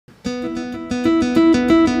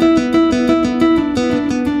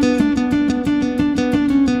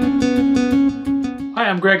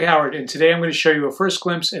Greg Howard, and today I'm going to show you a first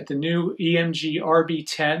glimpse at the new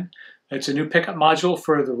EMG-RB10. It's a new pickup module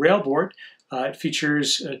for the Railboard. It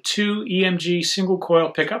features two EMG single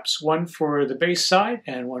coil pickups, one for the bass side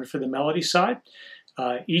and one for the melody side.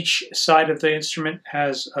 Each side of the instrument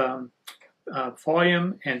has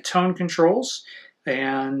volume and tone controls,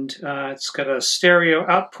 and it's got a stereo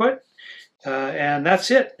output. And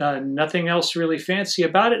that's it. Nothing else really fancy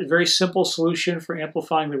about it. A very simple solution for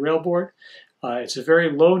amplifying the Railboard. It's a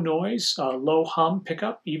very low noise, low hum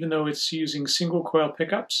pickup, even though it's using single coil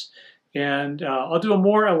pickups. And I'll do a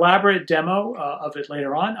more elaborate demo of it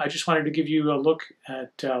later on. I just wanted to give you a look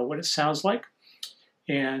at what it sounds like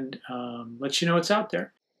and let you know it's out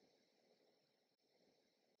there.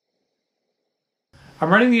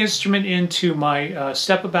 I'm running the instrument into my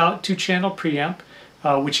step-about 2-channel preamp,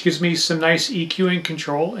 which gives me some nice EQing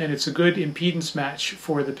control, and it's a good impedance match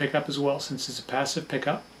for the pickup as well, since it's a passive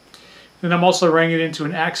pickup. And I'm also running it into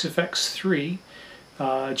an Axe-FX 3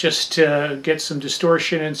 just to get some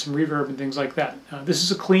distortion and some reverb and things like that. This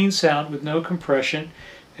is a clean sound with no compression,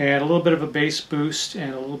 and a little bit of a bass boost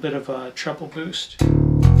and a little bit of a treble boost.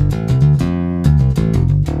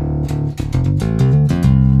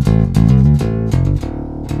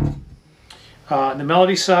 On the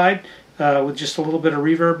melody side, with just a little bit of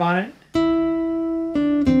reverb on it.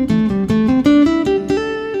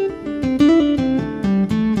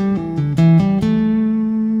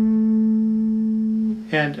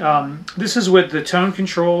 And this is with the tone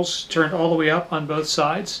controls turned all the way up on both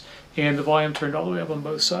sides and the volume turned all the way up on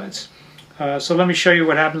both sides. So let me show you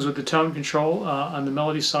what happens with the tone control on the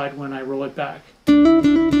melody side when I roll it back.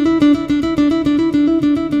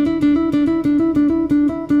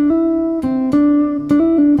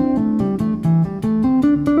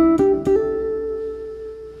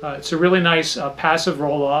 It's a really nice passive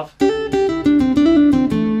roll-off.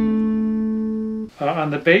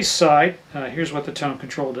 On the bass side, here's what the tone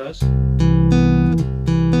control does.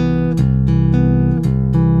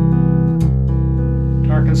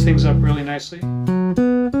 Darkens things up really nicely.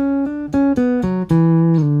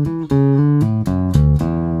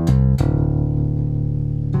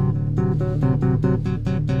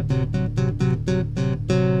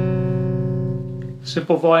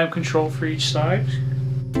 Simple volume control for each side.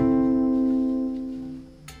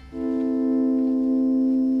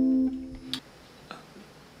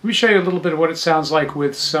 Let me show you a little bit of what it sounds like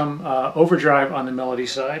with some overdrive on the melody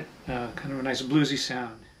side. Kind of a nice bluesy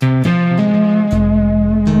sound.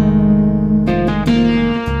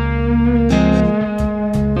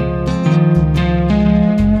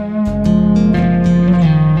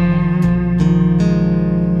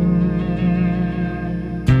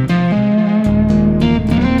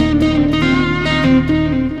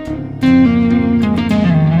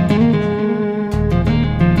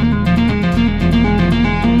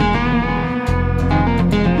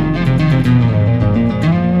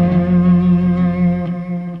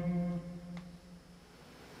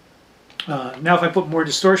 Now if I put more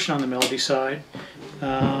distortion on the melody side,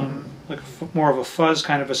 like more of a fuzz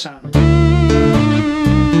kind of a sound.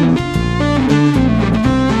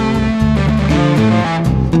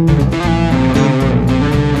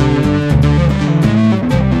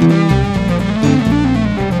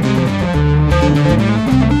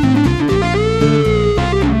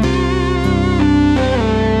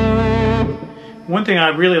 One thing I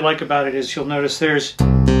really like about it is you'll notice there's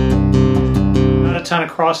a ton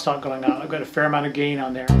of crosstalk going on. I've got a fair amount of gain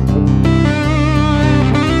on there.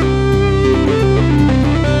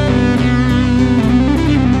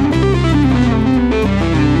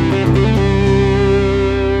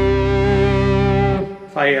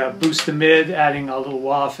 If I boost the mid, adding a little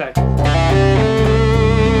wah effect.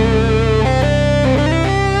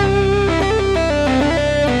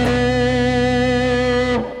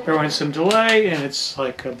 Throw in some delay, and it's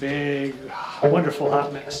like a big, wonderful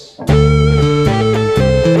hot mess.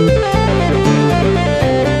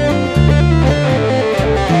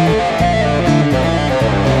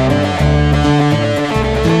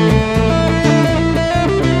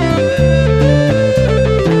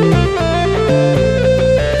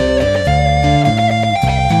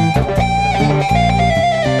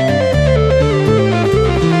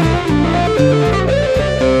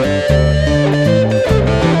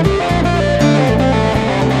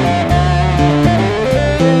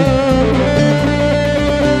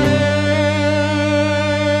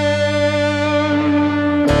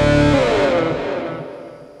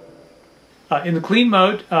 In the clean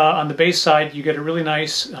mode, on the bass side, you get a really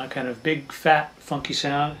nice kind of big, fat, funky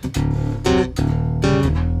sound.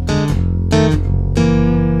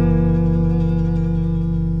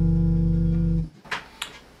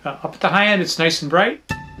 Up at the high end, it's nice and bright.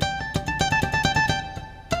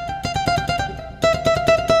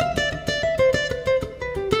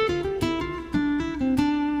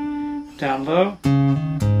 down low.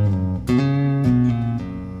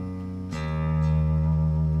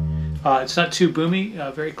 It's not too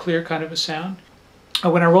boomy, very clear kind of a sound.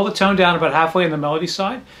 When I roll the tone down about halfway on the melody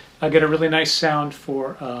side, I get a really nice sound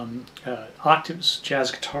for octaves,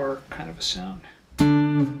 jazz guitar kind of a sound.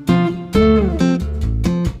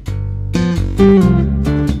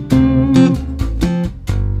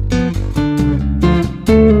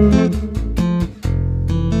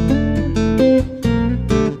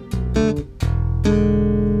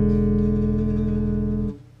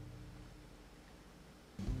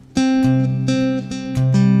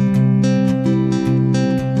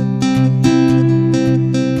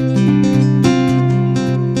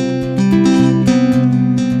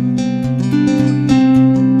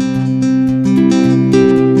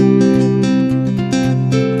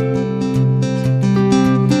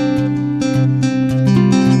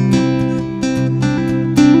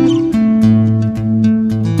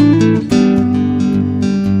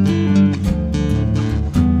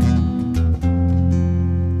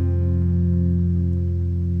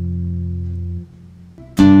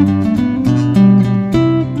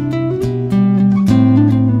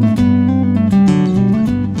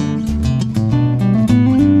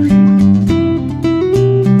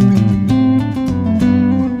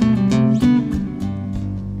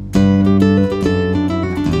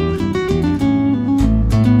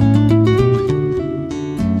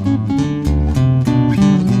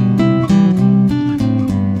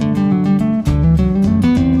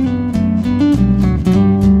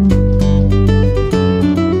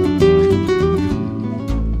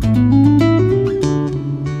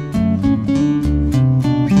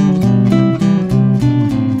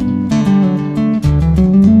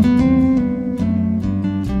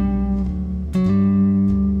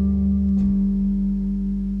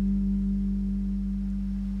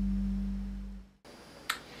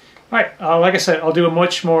 Alright, like I said, I'll do a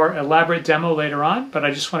much more elaborate demo later on, but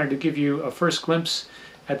I just wanted to give you a first glimpse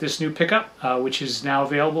at this new pickup, which is now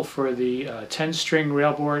available for the 10-string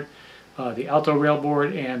Railboard, the alto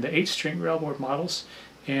Railboard, and the 8-string Railboard models.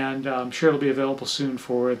 And I'm sure it'll be available soon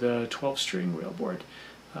for the 12-string Railboard.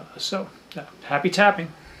 So, happy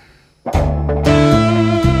tapping!